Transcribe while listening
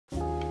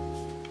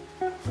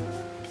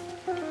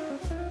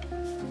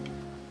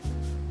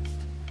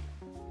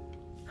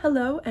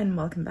Hello and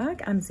welcome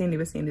back. I'm Sandy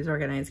with Sandy's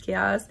Organized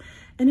Chaos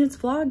and it's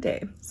vlog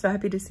day. So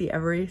happy to see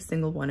every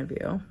single one of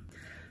you.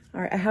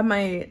 All right, I have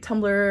my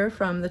tumbler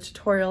from the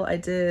tutorial I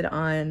did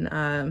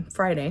on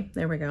Friday.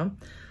 There we go.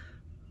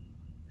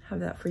 Have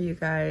that for you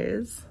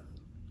guys.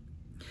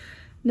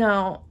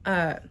 Now,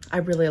 I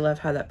really love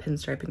how that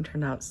pinstriping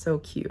turned out. So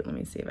cute. Let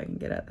me see if I can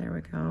get it. There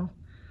we go.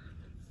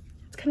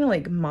 It's kind of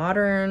like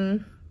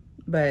modern,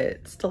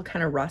 but still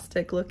kind of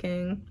rustic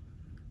looking.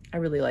 I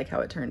really like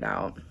how it turned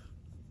out.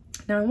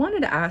 Now I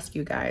wanted to ask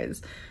you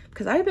guys,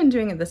 because I've been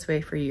doing it this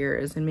way for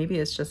years and maybe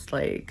it's just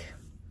like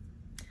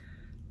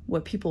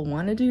what people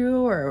want to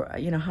do or,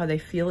 you know, how they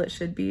feel it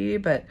should be,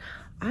 but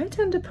I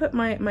tend to put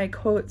my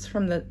quotes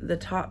from the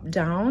top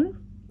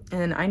down,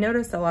 and I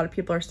notice a lot of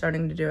people are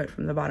starting to do it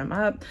from the bottom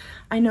up.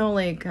 I know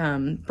like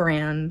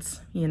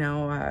brands, you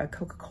know,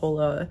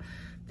 Coca-Cola,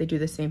 they do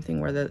the same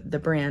thing where the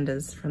brand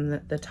is from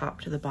the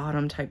top to the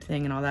bottom type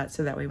thing and all that,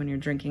 so that way when you're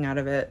drinking out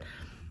of it,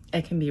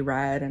 it can be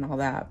read and all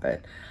that.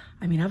 But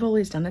I mean, I've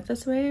always done it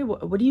this way.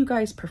 What do you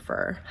guys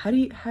prefer? How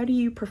do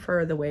you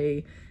prefer the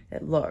way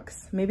it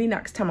looks? Maybe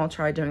next time I'll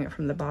try doing it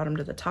from the bottom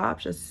to the top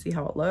just to see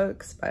how it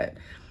looks. But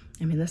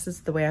I mean, this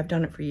is the way I've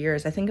done it for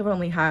years. I think I've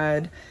only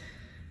had,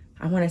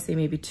 I want to say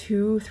maybe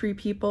 2-3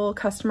 people,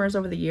 customers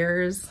over the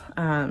years,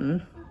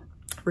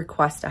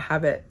 request to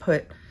have it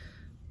put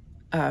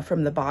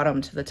from the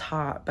bottom to the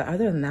top. But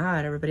other than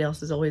that, everybody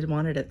else has always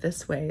wanted it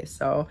this way.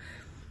 So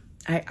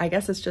I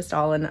guess it's just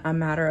all in a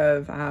matter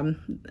of,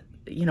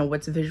 you know,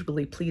 what's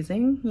visually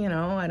pleasing. You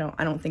know,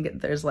 I don't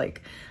think there's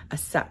like a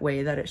set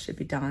way that it should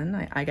be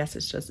done. I guess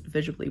it's just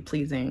visually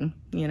pleasing,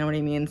 you know what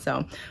I mean?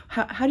 So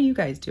how do you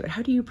guys do it?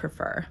 How do you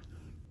prefer?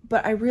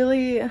 But I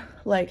really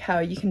like how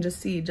you can just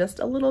see just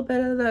a little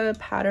bit of the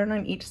pattern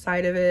on each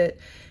side of it,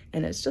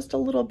 and it's just a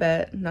little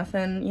bit,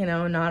 nothing, you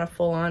know, not a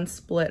full-on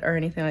split or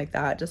anything like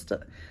that, just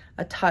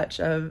a touch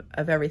of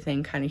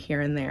everything kind of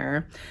here and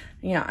there.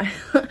 Yeah,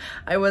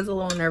 I was a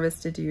little nervous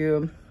to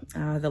do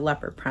the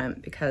leopard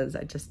print because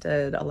I just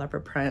did a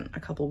leopard print a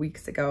couple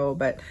weeks ago,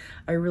 but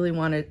I really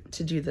wanted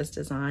to do this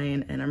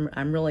design and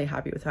I'm really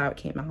happy with how it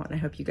came out, and I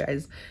hope you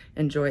guys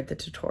enjoyed the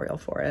tutorial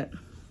for it.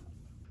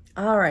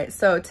 All right,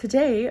 so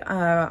today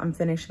I'm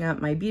finishing up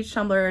my beach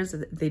tumblers.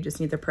 They just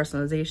need their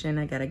personalization.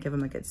 I gotta give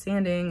them a good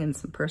sanding and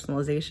some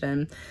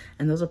personalization,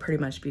 and those will pretty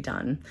much be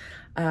done.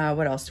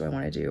 What else do I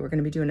wanna do? We're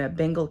gonna be doing a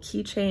Bangle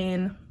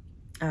keychain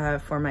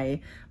for my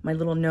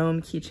little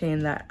gnome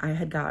keychain that I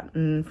had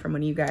gotten from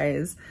one of you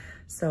guys.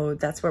 So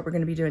that's what we're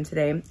gonna be doing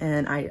today.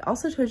 And I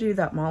also told you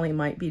that Mollie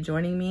might be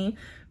joining me,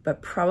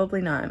 but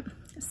probably not.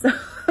 So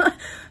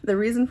the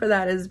reason for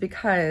that is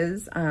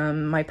because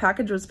my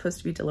package was supposed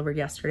to be delivered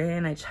yesterday,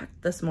 and I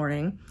checked this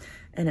morning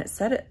and it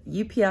said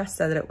UPS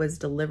said that it was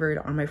delivered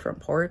on my front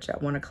porch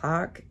at 1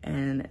 o'clock,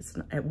 and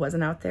it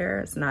wasn't out there.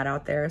 It's not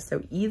out there.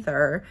 So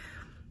either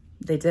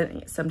they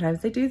didn't,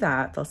 sometimes they do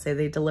that. They'll say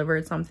they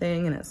delivered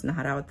something and it's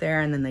not out there,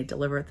 and then they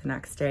deliver it the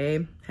next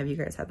day. Have you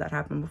guys had that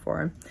happen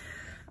before?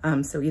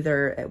 So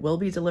either it will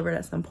be delivered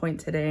at some point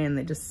today and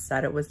they just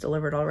said it was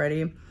delivered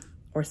already,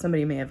 or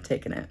somebody may have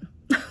taken it.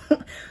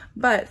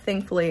 But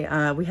thankfully,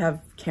 we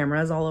have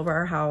cameras all over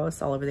our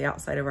house, all over the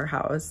outside of our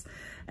house.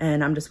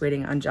 And I'm just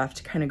waiting on Jeff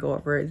to kind of go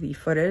over the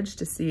footage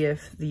to see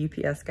if the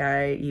UPS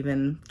guy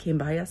even came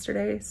by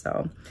yesterday.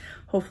 So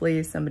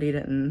hopefully somebody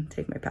didn't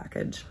take my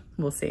package.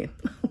 We'll see.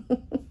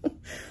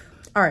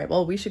 All right,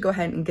 well, we should go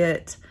ahead and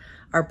get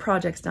our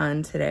projects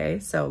done today.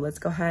 So let's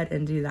go ahead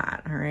and do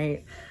that, all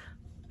right?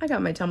 I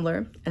got my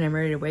tumbler and I'm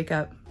ready to wake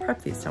up,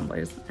 prep these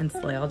tumblers, and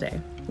slay all day.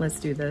 Let's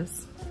do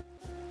this.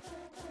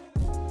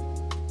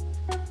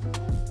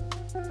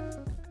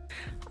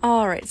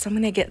 All right, so I'm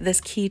gonna get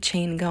this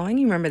keychain going.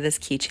 You remember this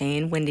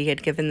keychain? Wendy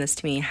had given this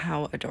to me.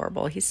 How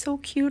adorable. He's so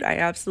cute. I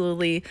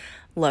absolutely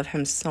love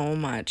him so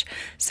much.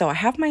 So I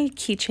have my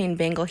keychain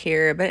bangle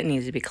here, but it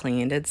needs to be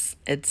cleaned. It's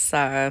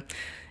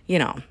you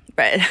know,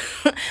 but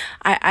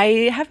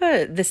I have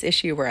this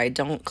issue where I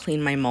don't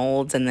clean my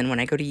molds, and then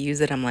when I go to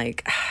use it, I'm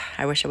like,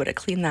 I wish I would have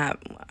cleaned that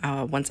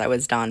once I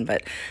was done.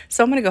 But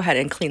so I'm gonna go ahead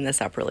and clean this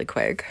up really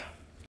quick.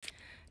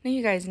 Now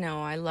you guys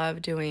know I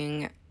love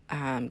doing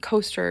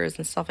coasters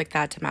and stuff like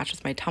that to match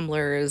with my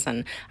tumblers,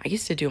 and I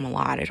used to do them a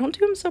lot. I don't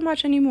do them so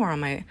much anymore on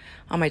my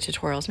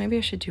tutorials. Maybe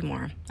I should do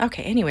more.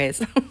 Okay,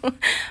 anyways.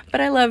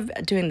 But I love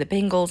doing the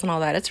bangles and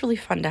all that. It's really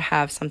fun to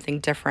have something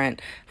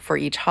different for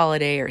each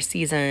holiday or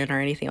season or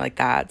anything like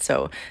that.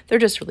 So they're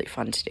just really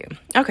fun to do.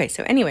 Okay,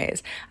 so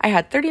anyways, I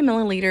had 30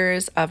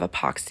 milliliters of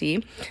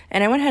epoxy,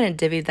 and I went ahead and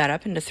divvied that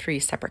up into 3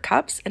 separate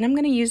cups, and I'm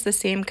going to use the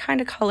same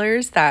kind of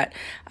colors that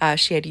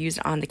she had used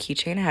on the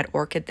keychain. I had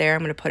orchid there.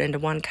 I'm going to put into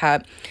 1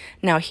 cup.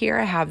 Now here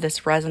I have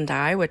this resin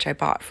dye, which I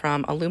bought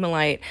from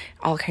Alumilite,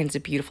 all kinds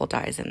of beautiful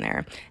dyes in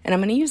there. And I'm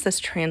going to use this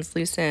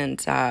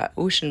translucent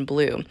ocean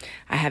blue.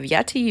 I have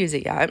yet to use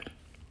it yet.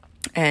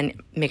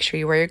 And make sure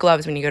you wear your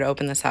gloves when you go to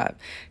open this up,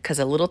 because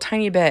a little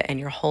tiny bit and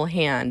your whole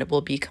hand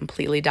will be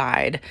completely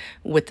dyed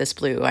with this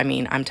blue. I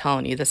mean, I'm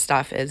telling you, this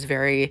stuff is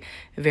very,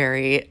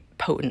 very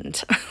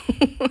potent.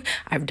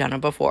 I've done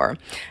it before.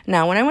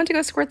 Now, when I went to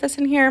go squirt this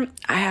in here,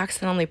 I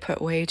accidentally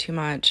put way too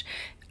much.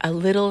 A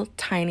little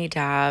tiny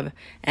dab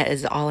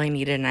is all I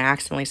needed, and I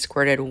accidentally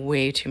squirted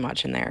way too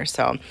much in there.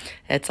 So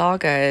it's all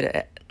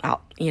good.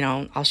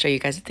 I'll show you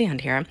guys at the end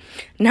here.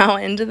 Now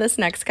into this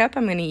next cup,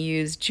 I'm going to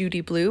use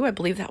Judy Blue. I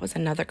believe that was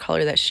another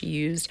color that she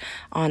used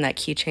on that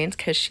keychains,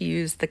 because she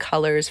used the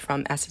colors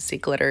from SSC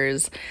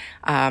Glitters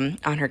on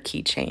her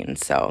keychain.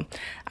 So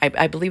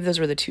I believe those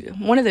were the two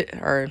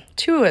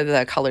of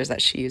the colors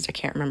that she used. I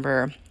can't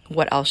remember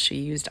what else she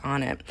used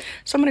on it.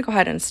 So I'm going to go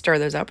ahead and stir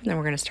those up, and then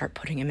we're going to start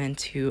putting them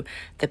into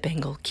the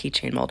Bangle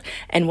keychain mold.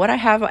 And what I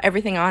have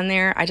everything on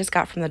there, I just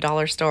got from the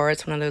dollar store.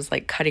 It's one of those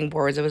like cutting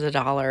boards. It was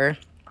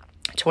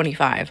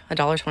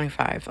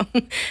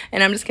 $1.25.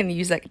 And I'm just going to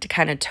use that to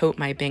kind of tote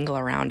my bangle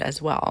around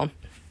as well.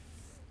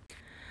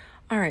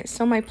 All right,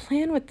 so my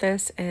plan with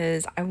this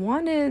is I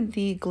wanted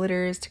the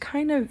glitters to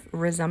kind of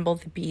resemble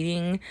the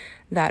beading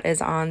that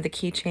is on the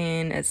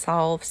keychain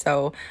itself.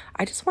 So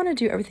I just want to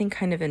do everything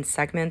kind of in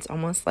segments,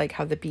 almost like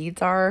how the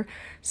beads are.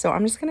 So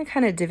I'm just going to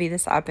kind of divvy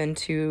this up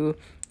into,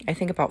 I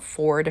think, about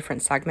 4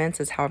 different segments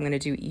is how I'm going to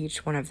do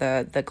each one of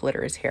the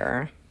glitters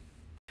here.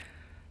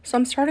 So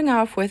I'm starting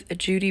off with a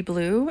Judy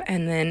Blue,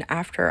 and then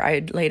after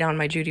I lay down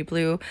my Judy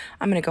Blue,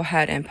 I'm going to go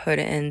ahead and put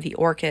in the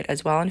Orchid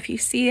as well. And if you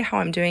see how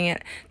I'm doing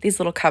it, these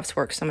little cups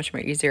work so much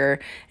more easier.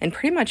 And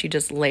pretty much you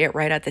just lay it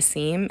right at the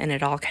seam, and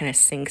it all kind of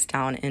sinks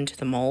down into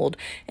the mold.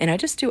 And I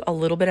just do a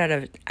little bit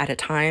at a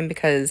time,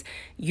 because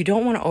you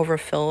don't want to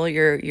overfill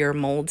your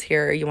molds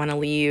here. You want to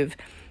leave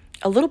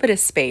a little bit of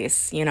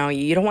space. You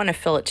don't want to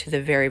fill it to the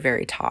very,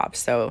 very top.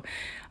 So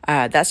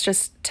that's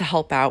just to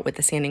help out with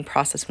the sanding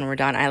process when we're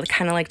done. I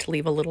kind of like to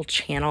leave a little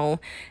channel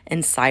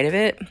inside of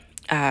it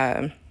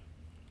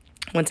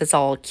once it's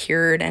all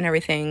cured and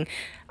everything.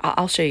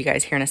 I'll show you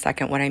guys here in a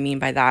second what I mean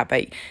by that,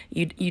 but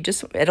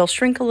it'll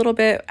shrink a little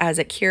bit as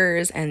it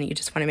cures, and you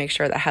just want to make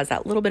sure that has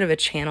that little bit of a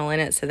channel in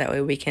it, so that way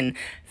we can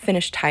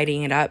finish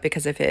tidying it up,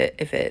 because if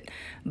it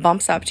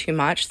bumps up too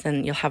much,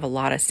 then you'll have a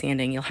lot of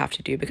sanding you'll have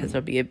to do, because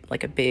there'll be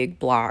like a big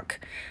block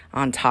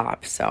on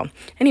top. So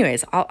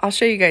anyways, I'll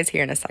show you guys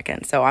here in a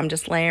second. So I'm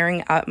just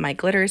layering up my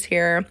glitters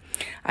here.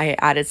 I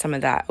added some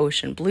of that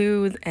ocean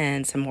blue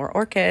and some more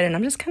orchid, and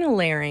I'm just kind of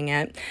layering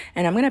it,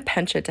 and I'm going to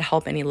pinch it to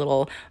help any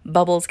little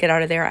bubbles get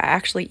out of there. I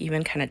actually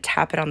even kind of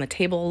tap it on the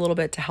table a little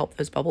bit to help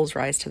those bubbles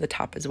rise to the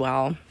top as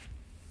well.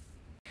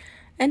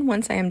 And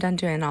once I am done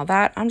doing all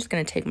that, I'm just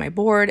going to take my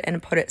board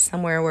and put it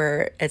somewhere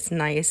where it's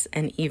nice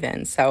and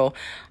even. So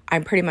I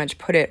pretty much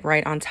put it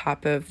right on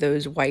top of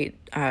those white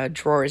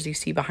drawers you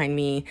see behind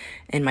me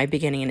in my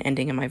beginning and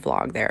ending of my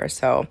vlog there.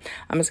 So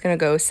I'm just going to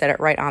go set it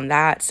right on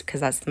that, because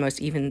that's the most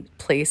even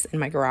place in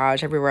my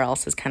garage. Everywhere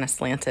else is kind of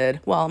slanted.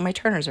 Well, my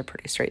turners are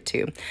pretty straight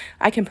too.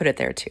 I can put it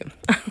there too.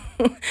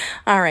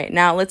 All right,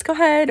 now let's go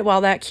ahead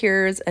while that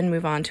cures and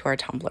move on to our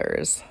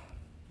tumblers.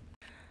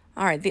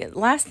 All right, the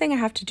last thing I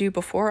have to do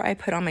before I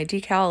put on my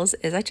decals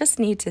is I just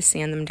need to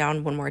sand them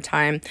down one more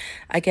time.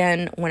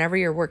 Again, whenever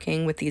you're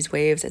working with these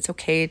waves, it's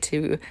okay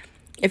to,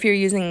 if you're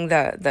using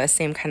the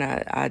same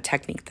kind of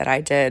technique that I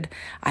did,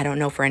 I don't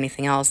know for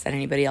anything else that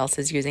anybody else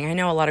is using. I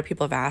know a lot of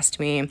people have asked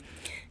me,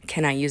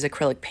 can I use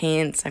acrylic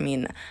paints? I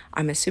mean,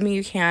 I'm assuming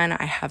you can.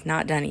 I have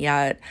not done it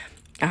yet.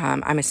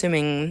 I'm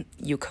assuming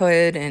you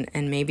could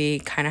and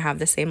maybe kind of have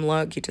the same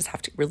look. You just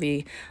have to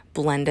really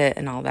blend it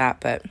and all that,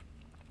 but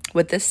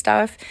with this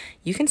stuff,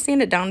 you can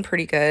sand it down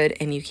pretty good,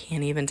 and you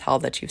can't even tell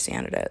that you've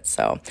sanded it.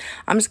 So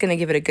I'm just going to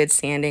give it a good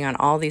sanding on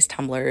all these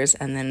tumblers,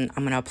 and then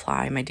I'm going to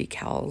apply my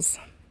decals.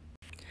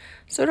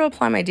 So to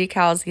apply my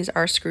decals, these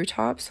are screw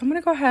tops. So I'm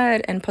going to go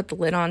ahead and put the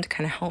lid on to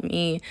kind of help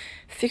me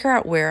figure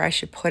out where I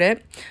should put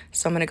it.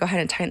 So I'm going to go ahead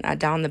and tighten that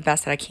down the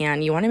best that I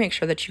can. You want to make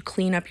sure that you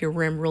clean up your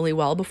rim really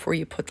well before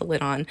you put the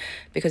lid on,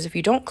 because if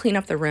you don't clean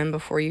up the rim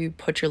before you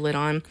put your lid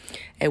on,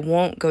 it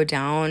won't go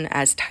down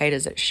as tight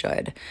as it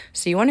should.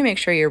 So you want to make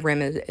sure your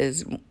rim is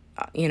as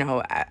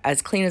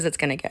clean as it's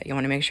going to get. You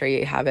want to make sure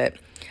you have it,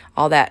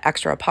 all that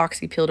extra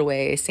epoxy peeled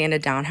away,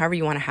 sanded down, however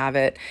you want to have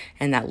it,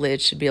 and that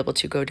lid should be able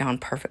to go down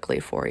perfectly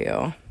for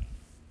you.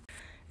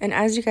 And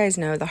as you guys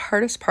know, the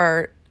hardest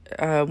part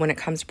when it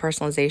comes to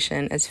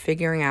personalization is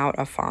figuring out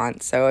a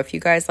font. So if you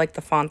guys like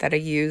the font that I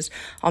used,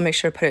 I'll make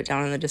sure to put it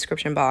down in the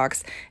description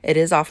box. It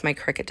is off my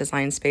Cricut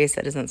design space.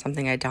 That isn't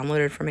something I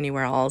downloaded from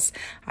anywhere else.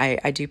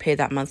 I do pay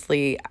that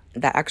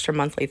extra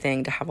monthly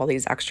thing to have all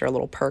these extra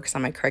little perks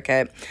on my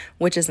Cricut,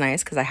 which is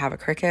nice because I have a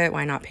Cricut.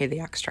 Why not pay the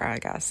extra, I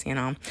guess, you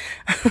know?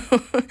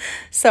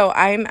 So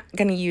I'm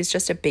going to use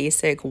just a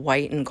basic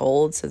white and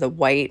gold. So the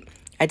white,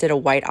 I did a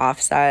white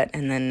offset,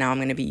 and then now I'm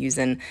going to be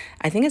using,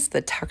 I think it's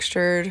the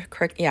textured,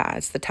 yeah,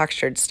 it's the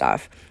textured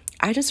stuff.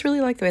 I just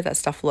really like the way that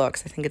stuff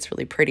looks. I think it's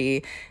really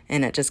pretty,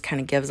 and it just kind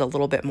of gives a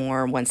little bit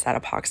more once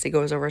that epoxy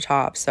goes over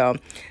top. So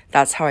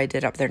that's how I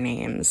did up their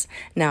names.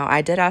 Now,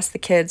 I did ask the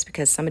kids,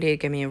 because somebody had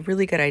given me a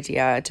really good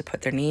idea to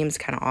put their names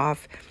kind of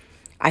off.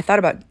 I thought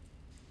about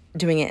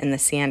doing it in the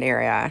sand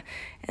area,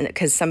 and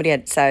because somebody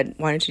had said,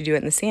 why don't you do it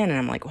in the sand? And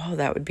I'm like, whoa,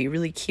 that would be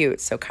really cute.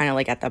 So kind of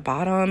like at the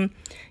bottom,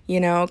 you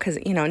know, because,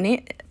 you know,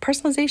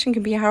 personalization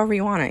can be however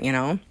you want it, you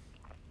know.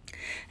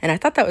 And I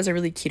thought that was a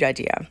really cute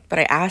idea. But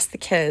I asked the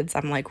kids,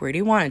 I'm like, where do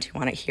you want it? Do you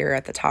want it here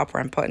at the top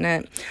where I'm putting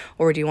it?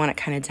 Or do you want it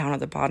kind of down at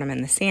the bottom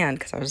in the sand?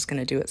 Because I was just going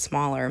to do it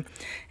smaller.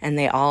 And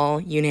they all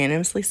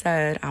unanimously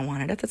said, I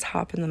want it at the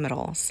top in the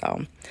middle.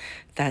 So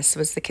this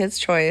was the kids'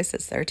 choice.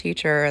 It's their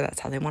teacher.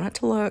 That's how they want it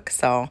to look.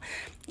 So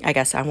I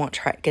guess I won't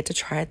get to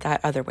try it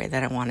that other way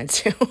that I wanted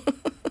to.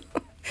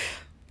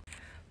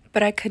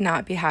 But I could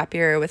not be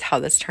happier with how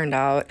this turned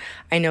out.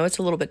 I know it's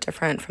a little bit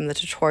different from the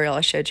tutorial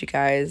I showed you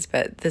guys,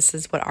 but this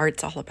is what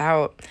art's all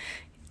about.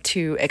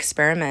 To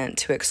experiment,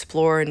 to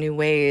explore new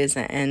ways,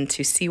 and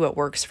to see what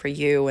works for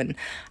you. And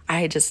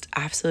I just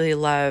absolutely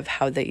love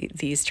how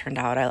these turned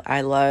out. I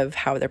love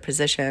how they're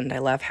positioned. I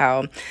love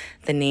how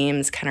the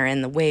names kind of are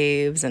in the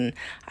waves, and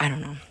I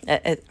don't know.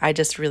 I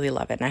just really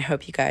love it, and I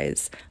hope you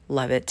guys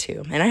love it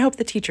too. And I hope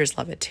the teachers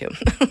love it too.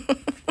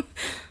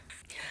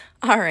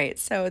 All right,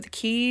 so the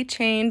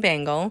keychain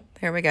bangle,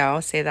 there we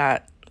go, say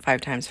that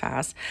 5 times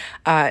fast,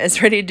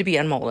 is ready to be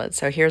unmolded.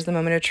 So here's the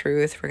moment of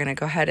truth. We're gonna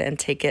go ahead and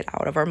take it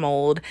out of our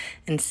mold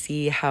and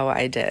see how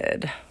I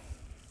did.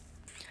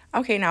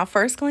 Okay, now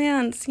first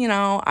glance, you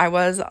know, I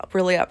was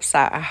really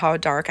upset at how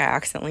dark I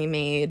accidentally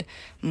made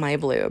my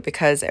blue,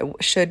 because it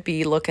should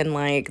be looking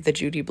like the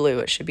Judy blue.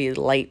 It should be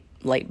light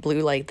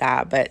blue like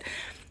that, but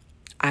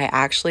I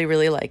actually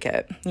really like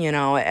it. You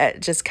know,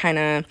 it just kind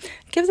of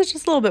gives it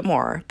just a little bit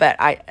more. But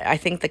I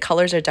think the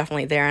colors are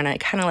definitely there, and I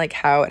kind of like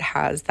how it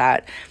has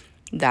that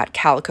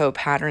calico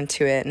pattern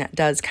to it, and it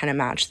does kind of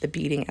match the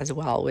beading as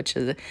well, which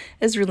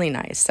is really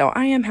nice. So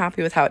I am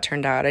happy with how it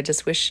turned out. I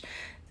just wish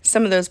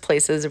some of those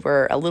places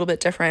were a little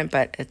bit different,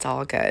 but it's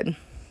all good.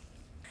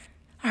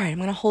 All right, I'm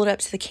gonna hold it up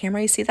to the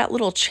camera. You see that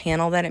little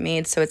channel that it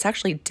made? So it's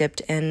actually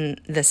dipped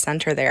in the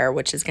center there,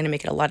 which is gonna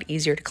make it a lot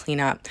easier to clean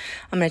up.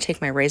 I'm gonna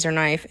take my razor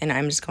knife, and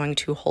I'm just going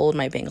to hold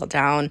my bangle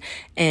down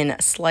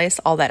and slice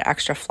all that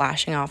extra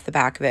flashing off the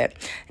back of it.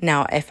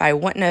 Now, if I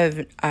would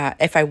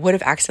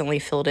have accidentally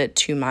filled it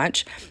too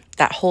much,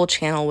 that whole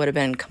channel would have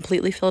been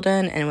completely filled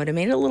in, and it would have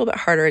made it a little bit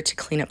harder to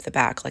clean up the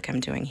back like I'm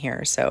doing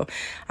here. So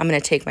I'm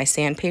gonna take my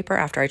sandpaper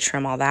after I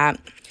trim all that,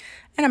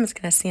 and I'm just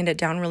going to sand it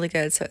down really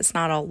good so it's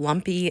not all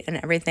lumpy and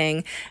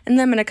everything. And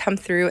then I'm going to come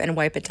through and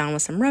wipe it down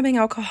with some rubbing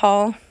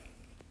alcohol.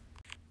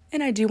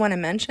 And I do want to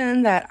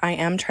mention that I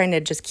am trying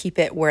to just keep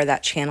it where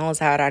that channel is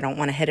at. I don't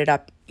want to hit it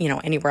up, you know,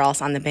 anywhere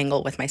else on the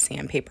bangle with my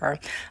sandpaper.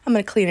 I'm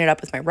going to clean it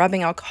up with my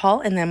rubbing alcohol,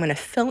 and then I'm going to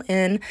fill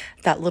in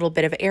that little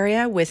bit of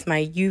area with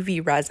my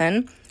UV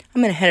resin.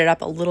 I'm going to hit it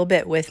up a little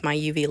bit with my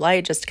UV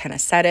light just to kind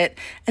of set it,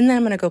 and then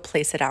I'm going to go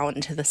place it out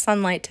into the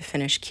sunlight to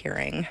finish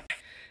curing.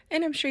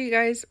 And I'm sure you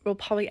guys will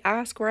probably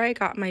ask where I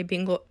got my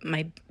Bangle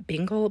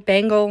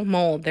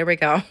Mold. There we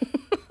go.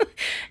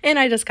 And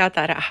I just got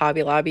that at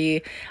Hobby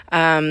Lobby.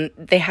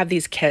 They have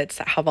these kits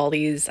that have all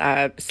these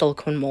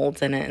silicone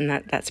molds in it, and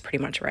that's pretty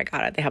much where I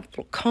got it. They have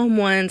little comb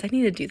ones. I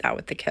need to do that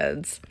with the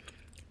kids.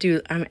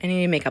 I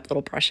need to make up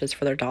little brushes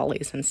for their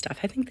dollies and stuff.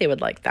 I think they would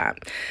like that.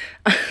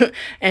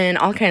 And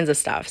all kinds of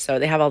stuff. So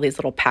they have all these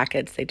little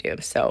packets they do.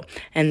 So,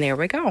 and there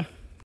we go.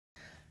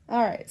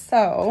 All right,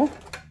 so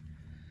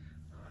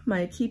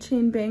my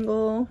keychain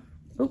bangle,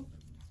 oh,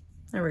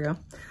 there we go.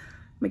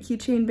 My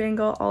keychain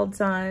bangle all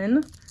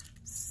done.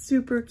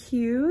 Super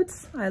cute.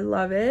 I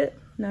love it.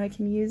 Now I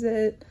can use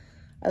it.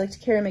 I like to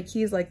carry my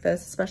keys like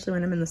this, especially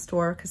when I'm in the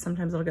store, because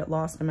sometimes it'll get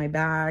lost in my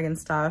bag and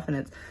stuff, and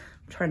I'm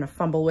trying to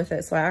fumble with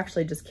it. So I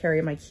actually just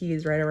carry my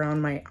keys right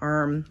around my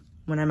arm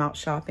when I'm out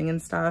shopping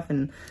and stuff,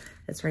 and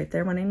it's right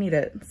there when I need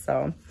it.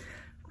 So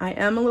I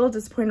am a little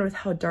disappointed with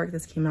how dark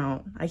this came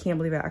out. I can't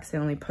believe I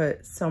accidentally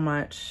put so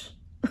much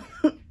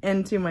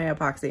into my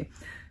epoxy.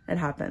 It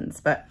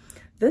happens, but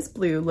this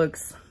blue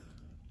looks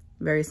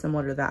very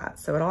similar to that,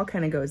 so it all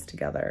kind of goes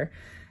together.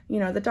 You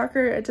know, the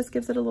darker, it just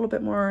gives it a little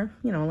bit more,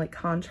 you know, like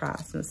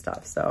contrast and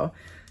stuff. So,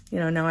 you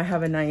know, now I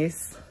have a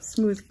nice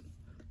smooth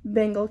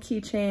bangle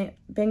keychain,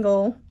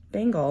 bangle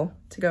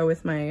to go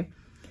with my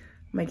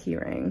key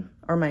ring,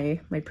 or my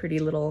pretty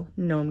little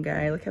gnome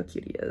guy. Look how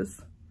cute he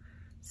is.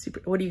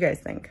 Super. What do you guys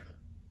think?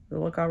 Does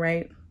it look all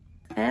right?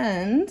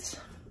 And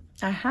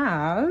I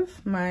have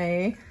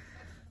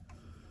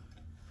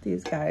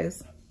these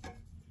guys.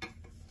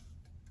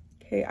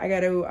 Okay, I got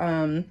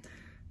to,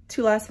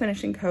 2 last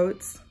finishing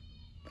coats.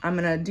 I'm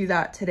gonna do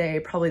that today,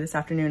 probably this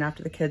afternoon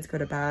after the kids go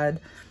to bed.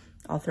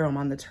 I'll throw them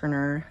on the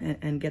turner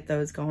and get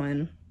those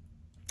going.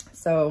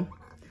 So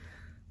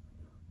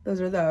those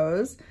are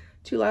those.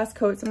 2 last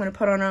coats I'm gonna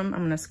put on them.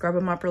 I'm gonna scrub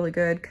them up really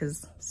good,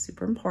 because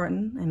super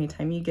important.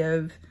 Anytime you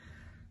give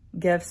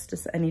gifts,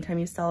 just anytime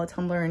you sell a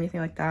tumbler or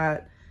anything like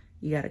that,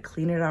 you got to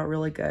clean it out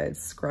really good,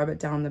 scrub it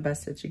down the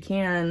best that you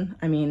can.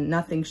 I mean,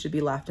 nothing should be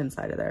left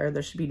inside of there.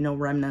 There should be no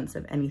remnants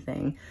of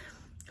anything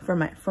for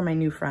my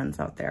new friends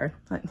out there.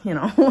 You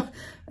know,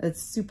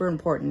 it's super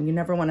important. You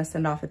never want to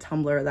send off a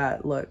tumbler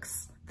that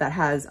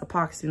has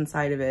epoxy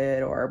inside of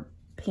it, or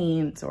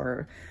paint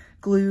or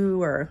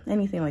glue or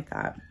anything like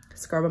that.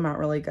 scrub them out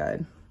really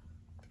good.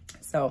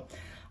 So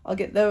I'll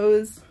get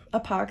those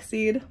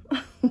epoxied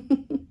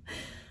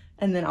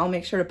and then I'll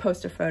make sure to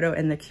post a photo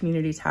in the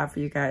community tab for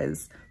you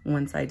guys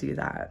once I do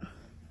that.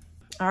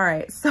 All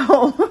right,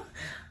 so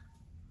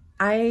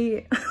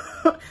I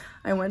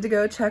went to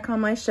go check on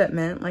my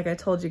shipment like I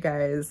told you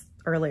guys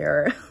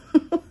earlier.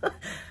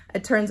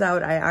 It turns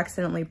out I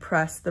accidentally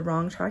pressed the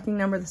wrong tracking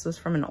number. This was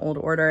from an old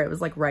order. It was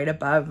like right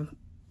above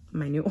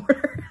my new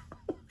order.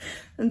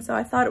 And so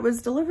I thought it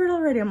was delivered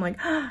already. I'm like,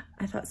 I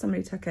thought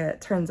somebody took it.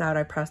 Turns out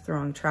I pressed the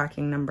wrong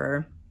tracking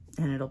number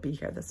and it'll be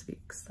here this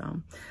week.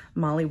 So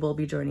Mollie will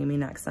be joining me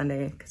next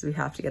Sunday because we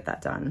have to get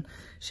that done.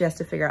 She has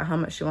to figure out how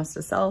much she wants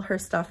to sell her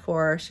stuff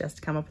for. She has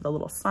to come up with a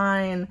little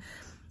sign.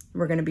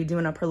 We're going to be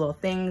doing up her little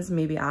things,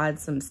 maybe add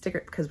some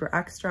stickers because we're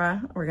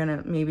extra. We're going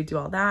to maybe do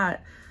all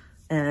that.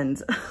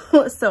 And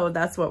so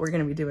that's what we're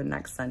going to be doing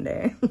next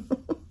Sunday.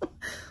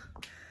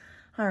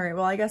 All right,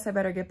 well, I guess I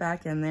better get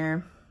back in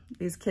there.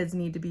 These kids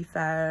need to be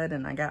fed,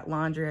 and I got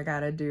laundry I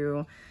got to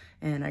do,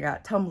 and I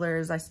got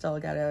tumblers I still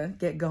got to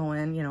get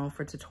going, you know,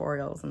 for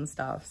tutorials and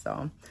stuff. So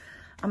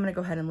I'm going to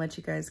go ahead and let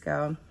you guys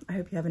go. I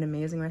hope you have an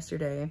amazing rest of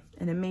your day,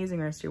 an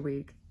amazing rest of your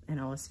week, and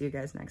I will see you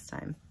guys next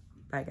time.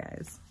 Bye,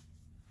 guys.